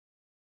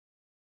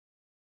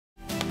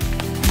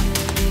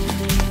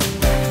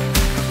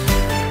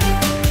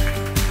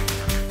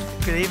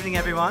evening,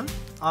 everyone.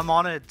 I'm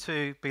honoured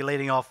to be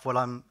leading off what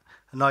I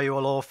know you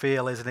will all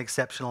feel is an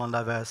exceptional and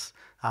diverse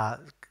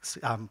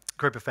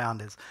group of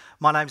founders.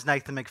 My name's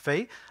Nathan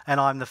MacPhee, and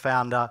I'm the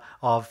founder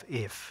of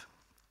IF.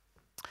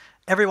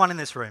 Everyone in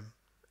this room,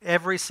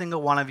 every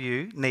single one of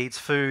you needs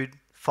food,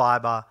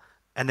 fibre,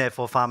 and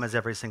therefore farmers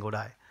every single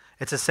day.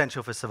 It's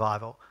essential for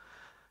survival.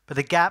 But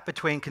the gap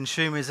between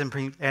consumers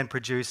and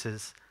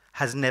producers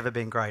has never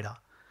been greater.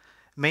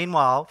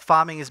 Meanwhile,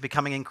 farming is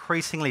becoming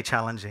increasingly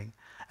challenging,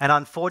 and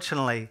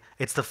unfortunately,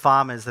 it's the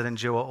farmers that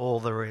endure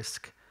all the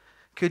risk.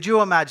 Could you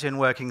imagine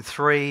working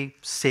 3,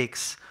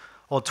 6,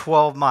 or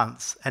 12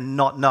 months and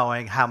not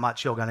knowing how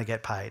much you're going to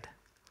get paid?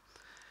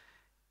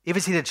 IF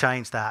is here to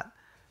change that,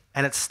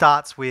 and it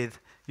starts with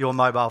your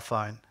mobile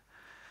phone.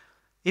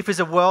 IF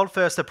is a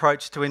world-first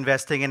approach to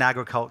investing in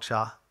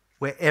agriculture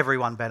where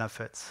everyone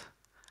benefits.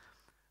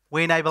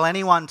 We enable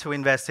anyone to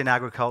invest in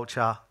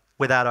agriculture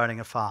without owning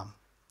a farm.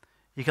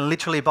 You can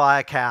literally buy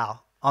a cow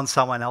on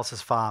someone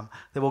else's farm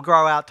that will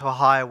grow out to a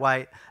higher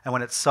weight, and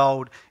when it's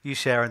sold, you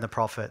share in the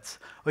profits.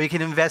 Or you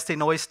can invest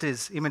in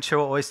oysters, immature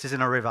oysters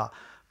in a river,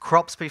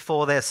 crops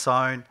before they're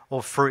sown,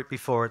 or fruit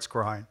before it's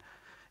grown.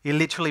 You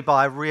literally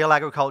buy real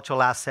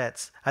agricultural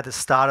assets at the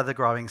start of the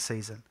growing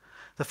season.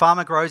 The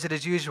farmer grows it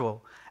as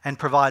usual and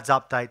provides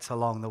updates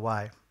along the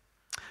way.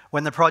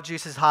 When the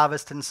produce is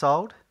harvested and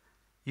sold,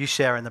 you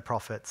share in the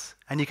profits,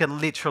 and you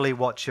can literally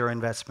watch your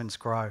investments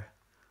grow.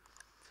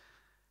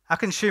 Our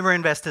consumer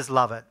investors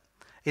love it.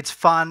 It's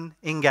fun,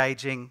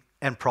 engaging,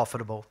 and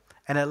profitable,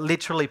 and it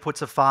literally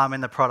puts a farm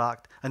in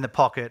the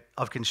pocket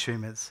of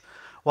consumers,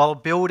 while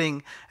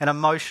building an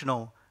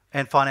emotional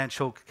and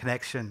financial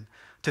connection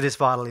to this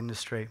vital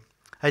industry.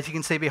 As you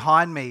can see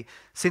behind me,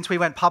 since we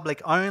went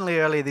public only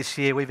earlier this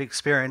year, we've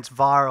experienced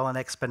viral and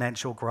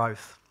exponential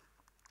growth.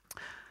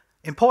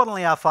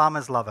 Importantly, our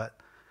farmers love it.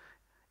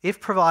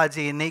 IF provides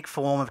a unique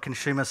form of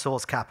consumer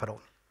source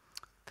capital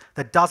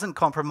that doesn't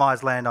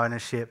compromise land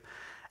ownership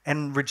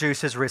and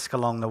reduces risk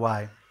along the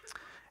way.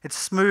 It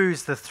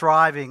smooths the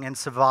thriving and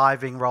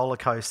surviving roller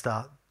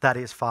coaster that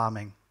is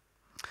farming.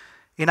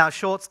 In our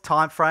short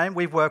time frame,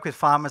 we've worked with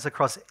farmers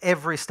across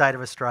every state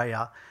of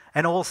Australia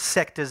and all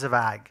sectors of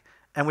ag,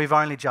 and we've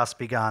only just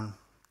begun.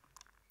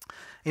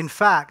 In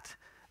fact,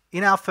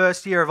 in our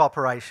first year of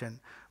operation,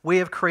 we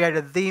have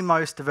created the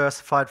most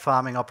diversified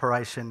farming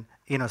operation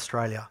in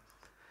Australia.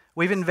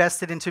 We've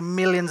invested into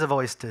millions of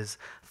oysters,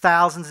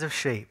 thousands of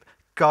sheep,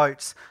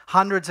 goats,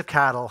 hundreds of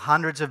cattle,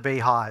 hundreds of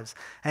beehives,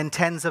 and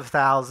tens of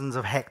thousands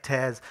of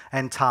hectares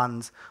and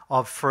tons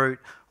of fruit,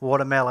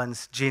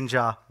 watermelons,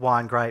 ginger,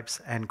 wine grapes,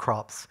 and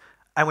crops.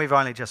 And we've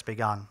only just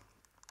begun.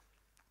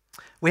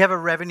 We have a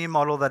revenue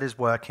model that is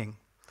working.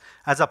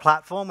 As a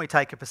platform, we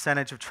take a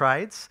percentage of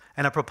trades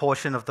and a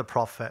proportion of the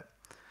profit.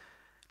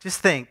 Just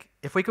think,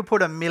 if we could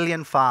put 1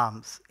 million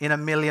farms in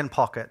 1 million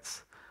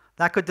pockets,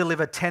 that could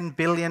deliver $10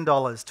 billion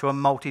to a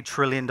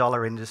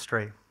multi-trillion-dollar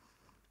industry.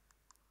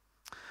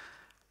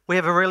 We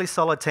have a really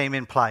solid team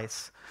in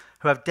place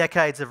who have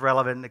decades of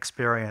relevant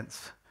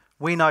experience.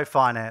 We know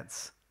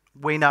finance,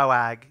 we know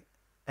ag,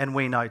 and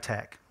we know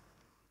tech.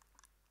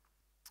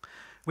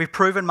 We've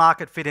proven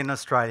market fit in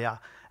Australia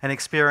and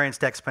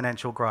experienced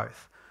exponential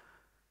growth.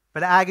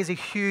 But ag is a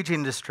huge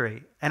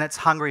industry and it's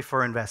hungry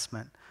for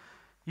investment.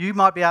 You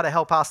might be able to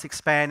help us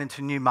expand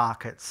into new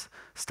markets,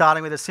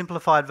 starting with a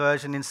simplified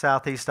version in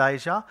Southeast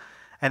Asia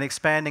and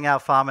expanding our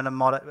farm in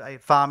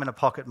a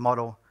pocket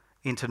model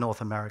into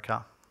North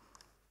America.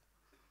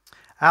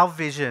 Our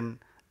vision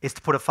is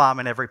to put a farm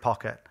in every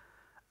pocket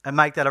and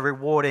make that a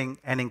rewarding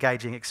and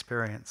engaging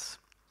experience.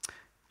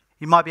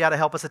 You might be able to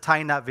help us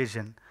attain that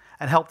vision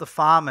and help the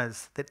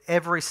farmers that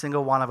every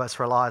single one of us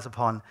relies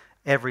upon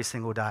every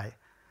single day.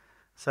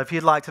 So if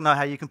you'd like to know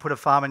how you can put a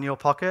farm in your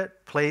pocket,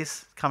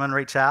 please come and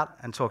reach out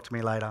and talk to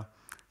me later.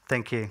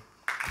 Thank you.